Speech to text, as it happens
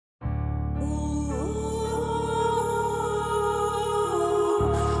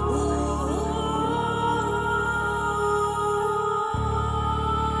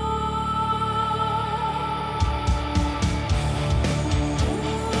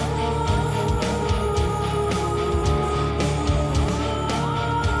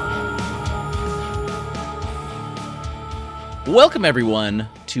Welcome, everyone,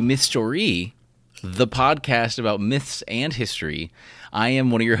 to Myth Story, the podcast about myths and history. I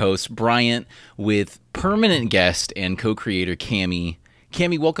am one of your hosts, Bryant, with permanent guest and co-creator Cami.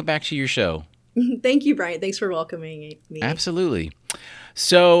 Cami, welcome back to your show. Thank you, Bryant. Thanks for welcoming me. Absolutely.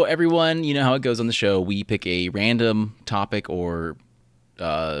 So, everyone, you know how it goes on the show. We pick a random topic or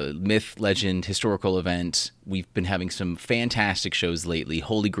myth, legend, historical event. We've been having some fantastic shows lately.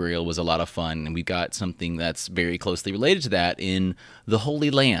 Holy Grail was a lot of fun, and we've got something that's very closely related to that in the Holy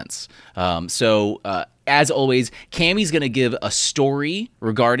Lance. As always, Cammie's going to give a story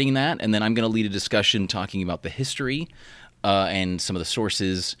regarding that, and then I'm going to lead a discussion talking about the history and some of the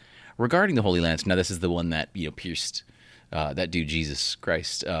sources regarding the Holy Lance. Now, this is the one that pierced that dude Jesus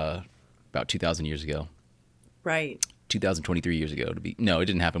Christ about 2,000 years ago. Right. 2023 years ago No, it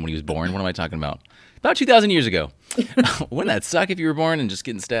didn't happen when he was born. What am I talking about? About 2,000 years ago. Wouldn't that suck if you were born and just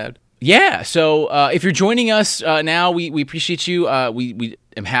getting stabbed? Yeah. So if you're joining us now, we appreciate you. We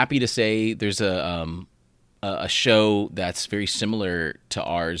am happy to say there's a show that's very similar to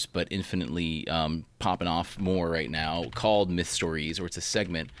ours, but infinitely popping off more right now, called Myth Stories, or it's a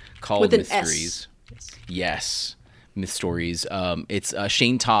segment called With an Myth Stories. Yes. Myth Stories. It's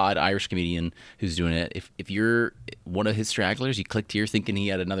Shane Todd, Irish comedian, who's doing it. If you're one of his stragglers, you clicked here thinking he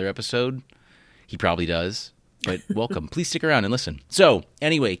had another episode. He probably does, but welcome. Please stick around and listen. So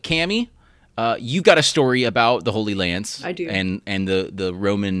anyway, Cami, you've got a story about the Holy Lance. I do. And the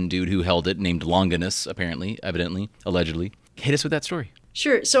Roman dude who held it, named Longinus, evidently, allegedly. Hit us with that story.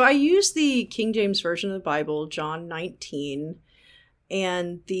 Sure. So I use the King James Version of the Bible, John 19,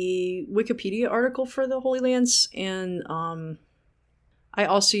 and the Wikipedia article for the Holy Lance, and I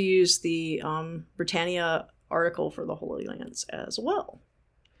also use the Britannia article for the Holy Lance as well.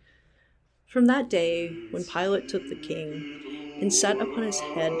 From that day, when Pilate took the king and set upon his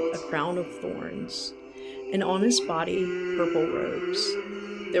head a crown of thorns, and on his body purple robes,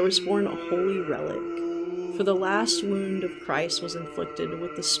 there was born a holy relic, for the last wound of Christ was inflicted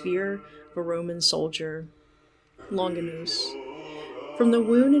with the spear of a Roman soldier, Longinus. From the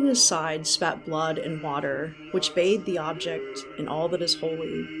wound in his side spat blood and water, which bathed the object in all that is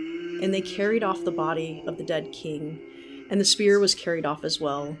holy. And they carried off the body of the dead king, and the spear was carried off as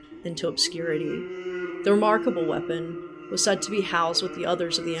well, into obscurity. The remarkable weapon was said to be housed with the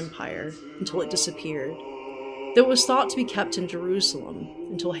others of the empire, until it disappeared. Though it was thought to be kept in Jerusalem,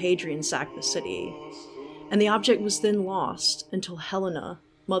 until Hadrian sacked the city. And the object was then lost, until Helena,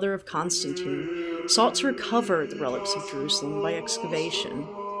 mother of Constantine, sought to recover the relics of Jerusalem by excavation.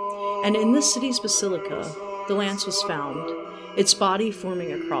 And in the city's basilica, the lance was found, its body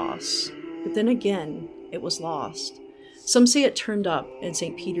forming a cross. But then again, it was lost. Some say it turned up in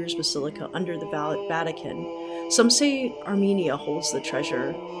St. Peter's Basilica under the Vatican. Some say Armenia holds the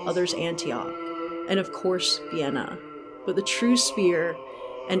treasure, others Antioch, and of course Vienna. But the true spear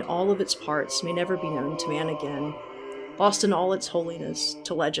and all of its parts may never be known to man again, lost in all its holiness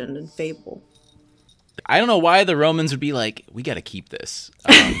to legend and fable. I don't know why the Romans would be like, we got to keep this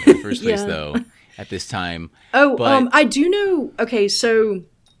in the first place, though, at this time. I do know. Okay, so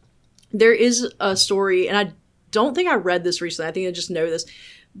there is a story, and I don't think I read this recently. I think I just know this.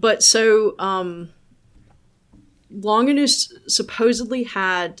 But so Longinus supposedly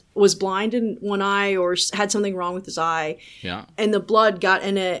was blind in one eye, or had something wrong with his eye. Yeah. And the blood got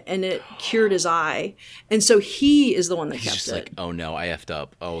in it, and it cured his eye. And so he is the one that He's kept just it. Like, oh no, I effed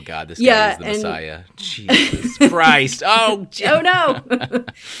up. Oh God, this guy is the Messiah. Jesus Christ. Oh no.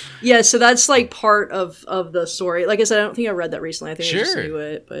 Yeah, so that's like part of the story. Like I said, I don't think I read that recently. I think I just knew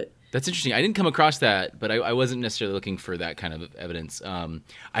it, but that's interesting. I didn't come across that, but I wasn't necessarily looking for that kind of evidence.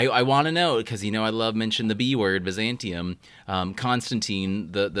 I want to know, because I love mention the B word, Byzantium.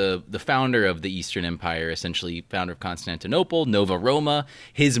 Constantine, the founder of the Eastern Empire, essentially founder of Constantinople, Nova Roma,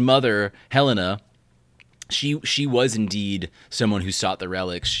 his mother Helena. She was indeed someone who sought the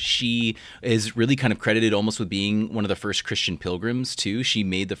relics. She is really kind of credited almost with being one of the first Christian pilgrims too. She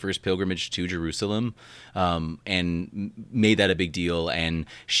made the first pilgrimage to Jerusalem, and made that a big deal. And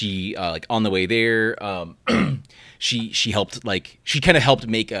she, on the way there, she helped, she kind of helped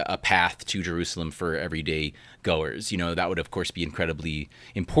make a path to Jerusalem for everyday goers. That would of course be incredibly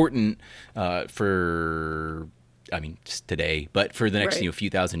important for just today, but for the next few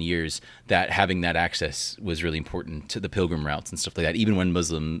thousand years, that having that access was really important to the pilgrim routes and stuff like that. Even when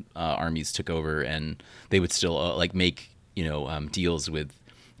Muslim armies took over, and they would still make deals with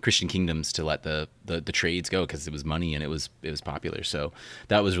Christian kingdoms to let the trades go, because it was money and it was popular. So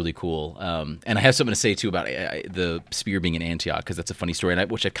that was really cool. And I have something to say too about the spear being in Antioch, because that's a funny story,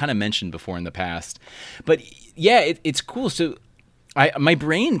 which I've kind of mentioned before in the past. But yeah, it's cool. So my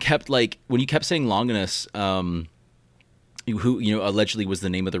brain kept when you kept saying Longinus. who allegedly was the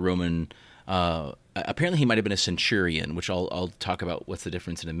name of the Roman. Apparently, he might have been a centurion, which I'll talk about what's the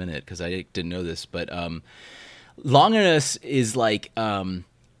difference in a minute because I didn't know this. But Longinus is like in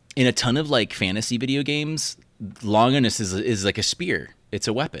a ton of like fantasy video games. Longinus is like a spear. It's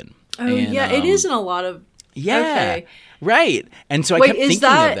a weapon. Oh, and, yeah, it is in a lot of. Yeah, okay. Right. And so I kept thinking of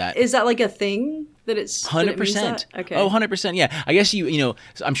that. Is that like a thing? That it's 100%. Okay. Oh, 100%. Yeah. I guess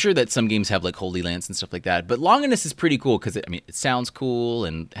I'm sure that some games have like Holy Lance and stuff like that. But Longinus is pretty cool because it sounds cool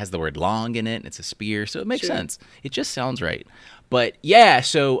and has the word long in it. And it's a spear, so it makes sense. It just sounds right. But yeah,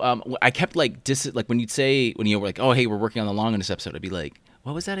 so I kept like when you were like, oh hey, we're working on the Longinus episode, I'd be like,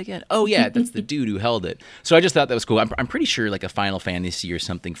 what was that again? Oh yeah, that's the dude who held it. So I just thought that was cool. I'm pretty sure like a Final Fantasy or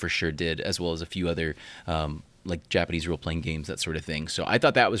something for sure did, as well as a few other. Like Japanese role-playing games, that sort of thing. So I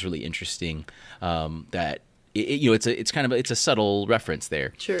thought that was really interesting. That it's a subtle reference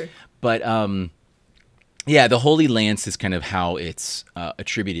there. Sure. But yeah, the Holy Lance is kind of how it's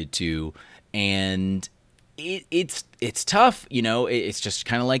attributed to, and it's tough. It's just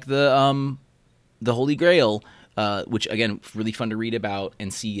kind of like the Holy Grail, which again, really fun to read about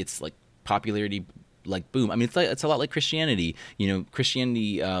and see its like popularity, like boom. I mean, it's a lot like Christianity.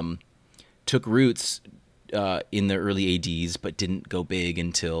 Christianity took roots. In the early ADs, but didn't go big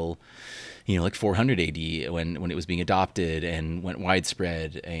until, like 400 AD when it was being adopted and went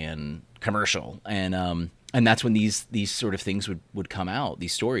widespread and commercial. And that's when these sort of things would come out,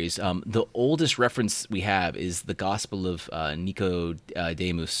 these stories. The oldest reference we have is the Gospel of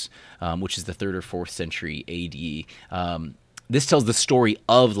Nicodemus, which is the 3rd or 4th century AD. This tells the story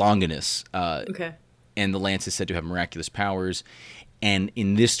of Longinus. Okay. And the lance is said to have miraculous powers. And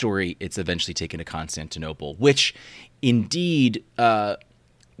in this story, it's eventually taken to Constantinople, which indeed the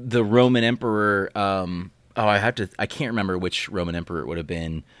Roman emperor, I can't remember which Roman emperor it would have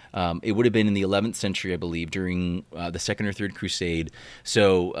been. It would have been in the 11th century, I believe, during the Second or Third Crusade.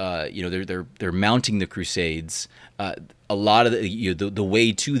 So, they're mounting the Crusades. A lot of the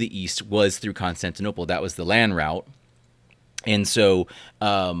way to the east was through Constantinople. That was the land route. And so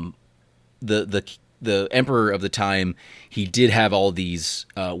the emperor of the time, he did have all these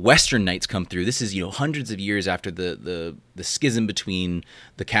Western knights come through. This is hundreds of years after the schism between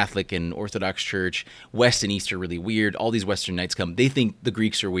the Catholic and Orthodox Church. West and East are really weird. All these Western knights come. They think the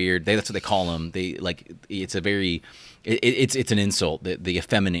Greeks are weird. That's what they call them. They like it's a very it's an insult. The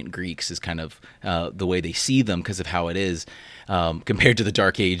effeminate Greeks is kind of the way they see them because of how it is. Compared to the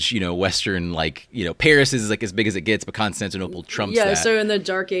Dark Age, Western, Paris is like as big as it gets, but Constantinople trumps that. Yeah, so in the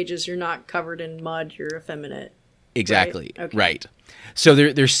Dark Ages, you're not covered in mud, you're effeminate. Exactly. Right. Okay. Right. So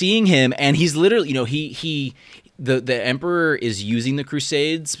they're seeing him, and he's literally, the emperor is using the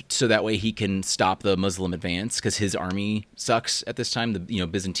Crusades so that way he can stop the Muslim advance because his army sucks at this time. The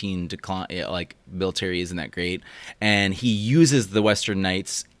Byzantine decline, military isn't that great, and he uses the Western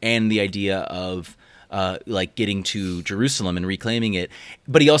Knights and the idea of getting to Jerusalem and reclaiming it.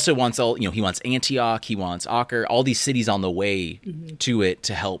 But he also wants he wants Antioch, he wants Acre, all these cities on the way to it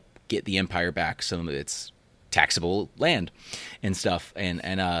to help get the empire back some of its taxable land and stuff.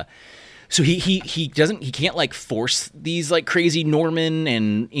 And so he can't force these crazy Norman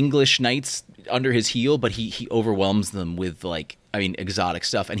and English knights under his heel, but he overwhelms them with exotic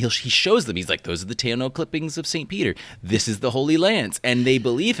stuff, and he shows them. He's like, those are the Tano clippings of St. Peter. This is the Holy Lance, and they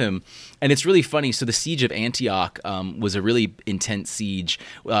believe him. And it's really funny. So the siege of Antioch was a really intense siege.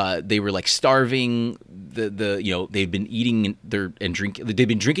 They were starving. They'd been eating and drinking. They'd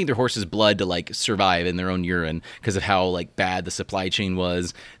been drinking their horses' blood to survive in their own urine because of how bad the supply chain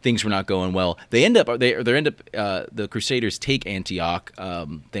was. Things were not going well. The Crusaders take Antioch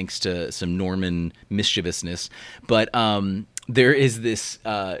thanks to some Norman mischievousness, but. There is this,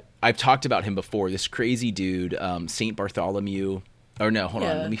 I've talked about him before, this crazy dude, Saint Bartholomew. Or no, hold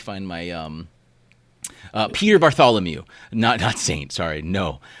on, let me find my, Peter Bartholomew. Not Saint, sorry,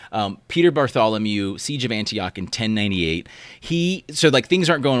 no. Peter Bartholomew, Siege of Antioch in 1098. Things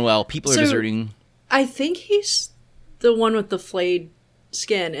aren't going well, people are deserting. I think he's the one with the flayed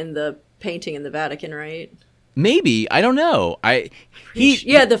skin in the painting in the Vatican, right? Maybe, I don't know.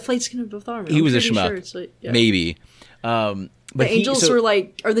 The flayed skin of Bartholomew. He was a schmuck, maybe. But the angels were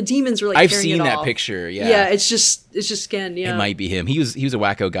or the demons were I've seen that picture. Yeah, yeah. It's just skin. Yeah, it might be him. He was a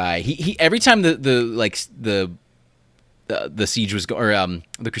wacko guy. He every time the siege was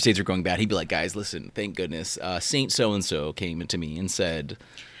the Crusades were going bad, he'd be like, guys, listen, thank goodness, Saint so and so came to me and said,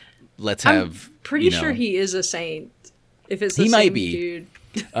 let's have. I'm pretty sure he is a saint. If it's the he same might be,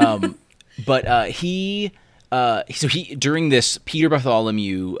 dude. But he. So he during this, Peter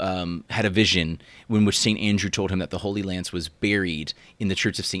Bartholomew had a vision in which St. Andrew told him that the Holy Lance was buried in the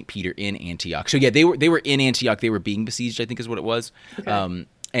Church of St. Peter in Antioch. So yeah, they were in Antioch. They were being besieged, I think is what it was. Okay.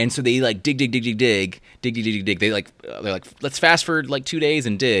 And so they like dig. They're like, let's fast for like 2 days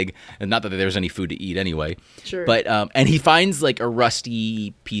and dig. And not that there was any food to eat anyway. Sure. But and he finds like a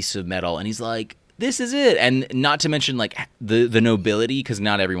rusty piece of metal, and he's like, this is it. And not to mention like the nobility, because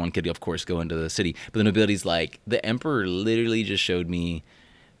not everyone could of course go into the city, but the nobility's like, the emperor literally just showed me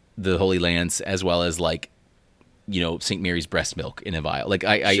the Holy Lance, as well as like, St. Mary's breast milk in a vial. Like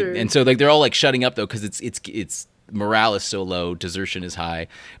Sure. and so like they're all like shutting up though, because it's morale is so low, desertion is high,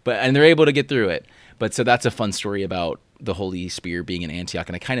 and they're able to get through it. But so that's a fun story about the Holy Spear being in Antioch,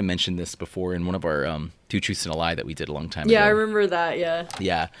 and I kind of mentioned this before in one of our Two Truths and a Lie that we did a long time ago. Yeah, I remember that. Yeah.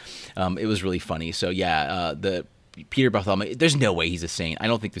 Yeah, it was really funny. So yeah, the Peter Bartholomew. There's no way he's a saint. I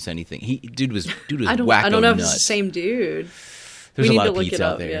don't think there's anything. Dude was wacko I don't know if nuts. it's the same dude. There's We a need lot to of look Pete's it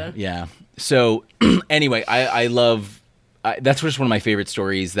out up, there. yeah. So anyway, I love. That's just one of my favorite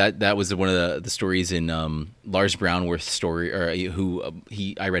stories. That was one of the stories in Lars Brownworth's story, or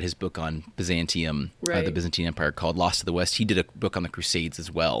I read his book on Byzantium, Right. the Byzantine Empire, called Lost to the West. He did a book on the Crusades as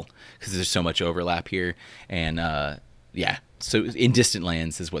well, because there's so much overlap here. And so In Distant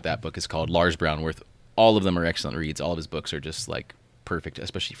Lands is what that book is called. Lars Brownworth. All of them are excellent reads. All of his books are just like perfect,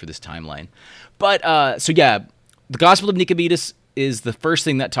 especially for this timeline. But the Gospel of Nicomedes is the first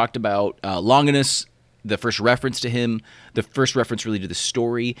thing that talked about Longinus, the first reference to him, the first reference really to the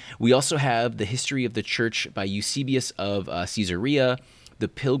story. We also have the History of the Church by Eusebius of Caesarea, the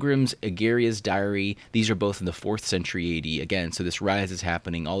Pilgrim's Egeria's Diary. These are both in the 4th century AD. Again, so this rise is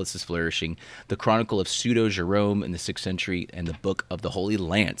happening, all this is flourishing. The Chronicle of Pseudo Jerome in the 6th century, and the Book of the Holy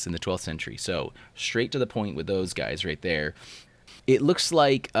Lance in the 12th century. So straight to the point with those guys right there. It looks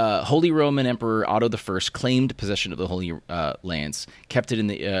like Holy Roman Emperor Otto I claimed possession of the Holy Lance, kept it in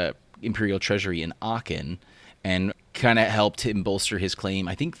the imperial treasury in Aachen, and kind of helped him bolster his claim.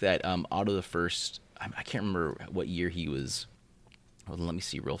 I think that Otto I, I can't remember what year he was. Well, let me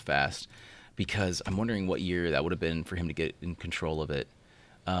see real fast, because I'm wondering what year that would have been for him to get in control of it.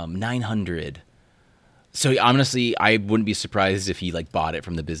 900. So honestly, I wouldn't be surprised if he like bought it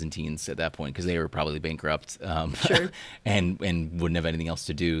from the Byzantines at that point, because they were probably bankrupt, Sure. and wouldn't have anything else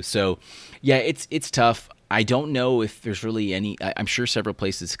to do. So yeah, it's tough. I don't know if there's really any. I'm sure several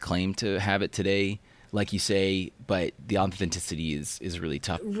places claim to have it today, like you say, but the authenticity is really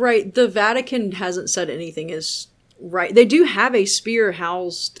tough. Right. The Vatican hasn't said anything is right. They do have a spear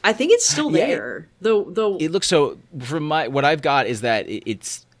housed. I think it's still Yeah, there. Though It looks so. From what I've got is that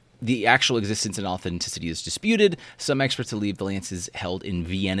it's the actual existence and authenticity is disputed. Some experts believe the lance is held in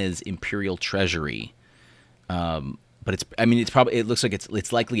Vienna's imperial treasury. But it looks like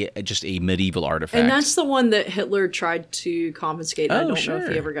it's likely just a medieval artifact. and that's the one that Hitler tried to confiscate. I Oh, don't know if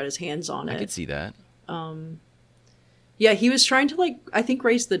sure. he ever got his hands on I it. could see that. Yeah, he was trying to I think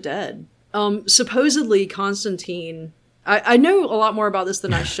raise the dead. Supposedly Constantine. I know a lot more about this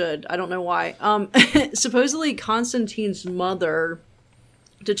than I should. I don't know why. Supposedly Constantine's mother,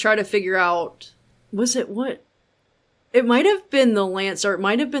 to try to figure out, was it what? It might have been the lance, or it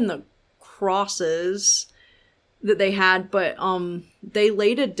might have been the crosses that they had, but they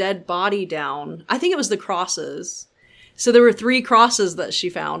laid a dead body down. I think it was the crosses. So there were 3 crosses that she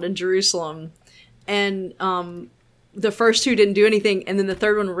found in Jerusalem, and the first 2 didn't do anything, and then the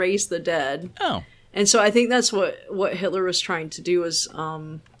third one raised the dead. Oh, And so I think that's what Hitler was trying to do, was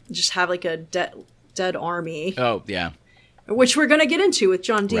just have like a dead army, oh yeah. which we're going to get into with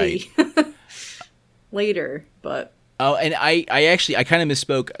John Dee Right. later. But Oh, and I kind of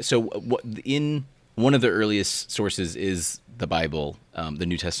misspoke. So in one of the earliest sources is the Bible, the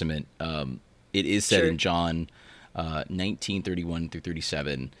New Testament. It is said Sure. in John 19:31 through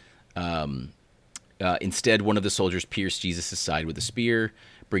 37. Instead, one of the soldiers pierced Jesus' side with a spear,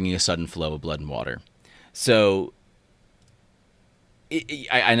 bringing a sudden flow of blood and water. So,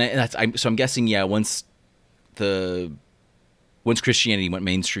 I'm guessing, yeah. Once Christianity went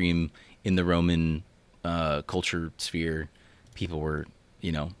mainstream in the Roman culture sphere, people were,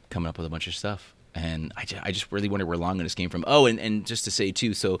 coming up with a bunch of stuff. And I just really wonder where Longinus came from. Oh, and just to say,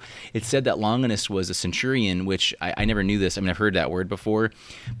 too, so it said that Longinus was a centurion, which I never knew this. I mean, I've heard that word before.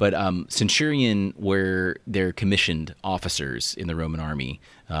 But centurion were they're commissioned officers in the Roman army.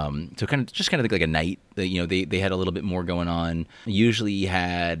 So kind of like a knight. They had a little bit more going on. Usually you'd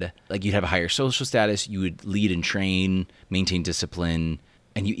have a higher social status. You would lead and train, maintain discipline.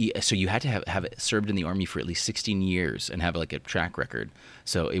 And you had to have served in the army for at least 16 years and have like a track record.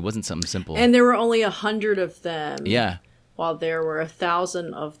 So it wasn't something simple. and there were only 100 of them. Yeah. While there were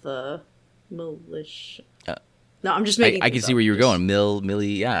 1,000 of the militia. No, I'm just making. I can see where you were going.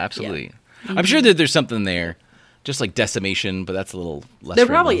 Millie. Yeah, absolutely. Yeah. I'm sure that there's something there, just like decimation, but that's a little less. There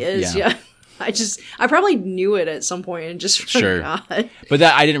probably is. Yeah. I probably knew it at some point and just forgot. Sure. But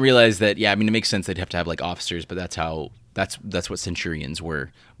that I didn't realize that. Yeah, I mean, it makes sense they'd have to have like officers, but that's what centurions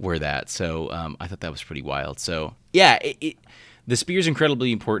were that. So I thought that was pretty wild. So yeah, the spear is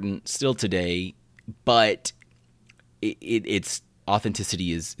incredibly important still today, but its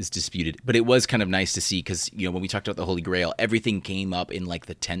authenticity is disputed. But it was kind of nice to see because when we talked about the Holy Grail, everything came up in like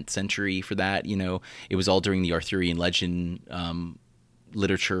the 10th century for that. It was all during the Arthurian legend.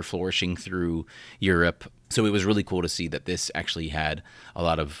 Literature flourishing through Europe. So it was really cool to see that this actually had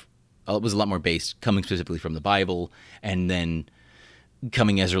it was a lot more based, coming specifically from the Bible, and then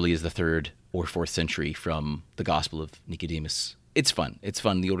coming as early as the 3rd or 4th century from the Gospel of Nicodemus. It's fun.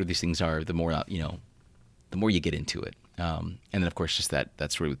 The older these things are, the more, the more you get into it. And then, of course, just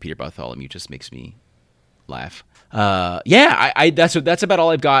that story with Peter Bartholomew just makes me laugh. That's about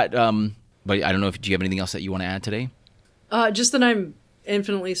all I've got. But I don't know do you have anything else that you want to add today? Just that I'm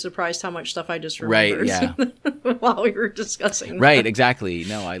infinitely surprised how much stuff I just remembered. Right, yeah. While we were discussing that. Right, exactly.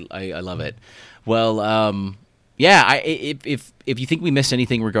 No, I love it. Well, if you think we missed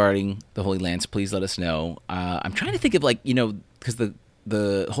anything regarding the Holy Lance, please let us know. I'm trying to think of because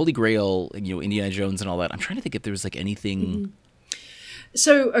the Holy Grail, Indiana Jones and all that. I'm trying to think if there was like anything. Mm-hmm.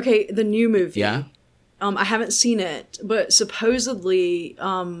 So, okay, the new movie. Yeah. I haven't seen it, but supposedly,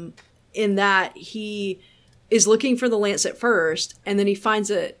 in that he is looking for the lance at first, and then he finds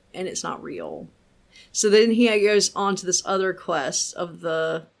it, and it's not real. So then he goes on to this other quest of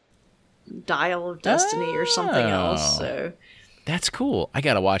the Dial of Destiny or something else. So that's cool. I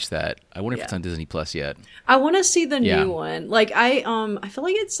gotta watch that. I wonder if it's on Disney Plus yet. I want to see the new one. Like I feel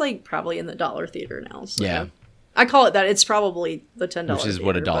like it's like probably in the dollar theater now. So yeah, I call it that. It's probably the $10, which is theater,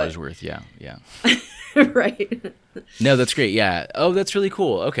 what $1's worth. Yeah. Right. No, that's great. Yeah. Oh, that's really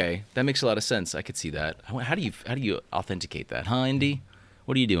cool. Okay, that makes a lot of sense. I could see that. How do you authenticate that, huh, Indy?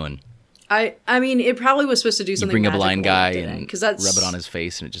 What are you doing? I mean, it probably was supposed to do something. You bring a blind guy and that's... rub it on his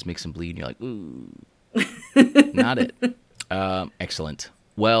face, and it just makes him bleed. And you're like, ooh, not it. Excellent.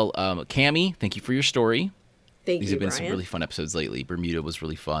 Well, Cammie, thank you for your story. These have been Brian. Some really fun episodes lately. Bermuda was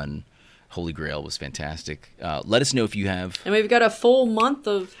really fun. Holy Grail was fantastic. Let us know if you have. And we've got a full month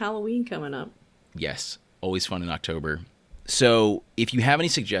of Halloween coming up. Yes, always fun in October. So if you have any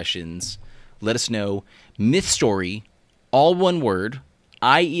suggestions, let us know. Myth story, all one word,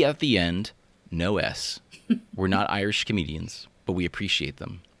 IE at the end, no S. We're not Irish comedians, but we appreciate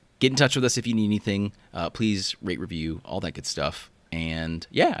them. Get in touch with us if you need anything. Please rate, review, all that good stuff. And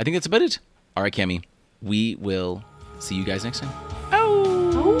yeah, I think that's about it. All right, Cammie, we will see you guys next time.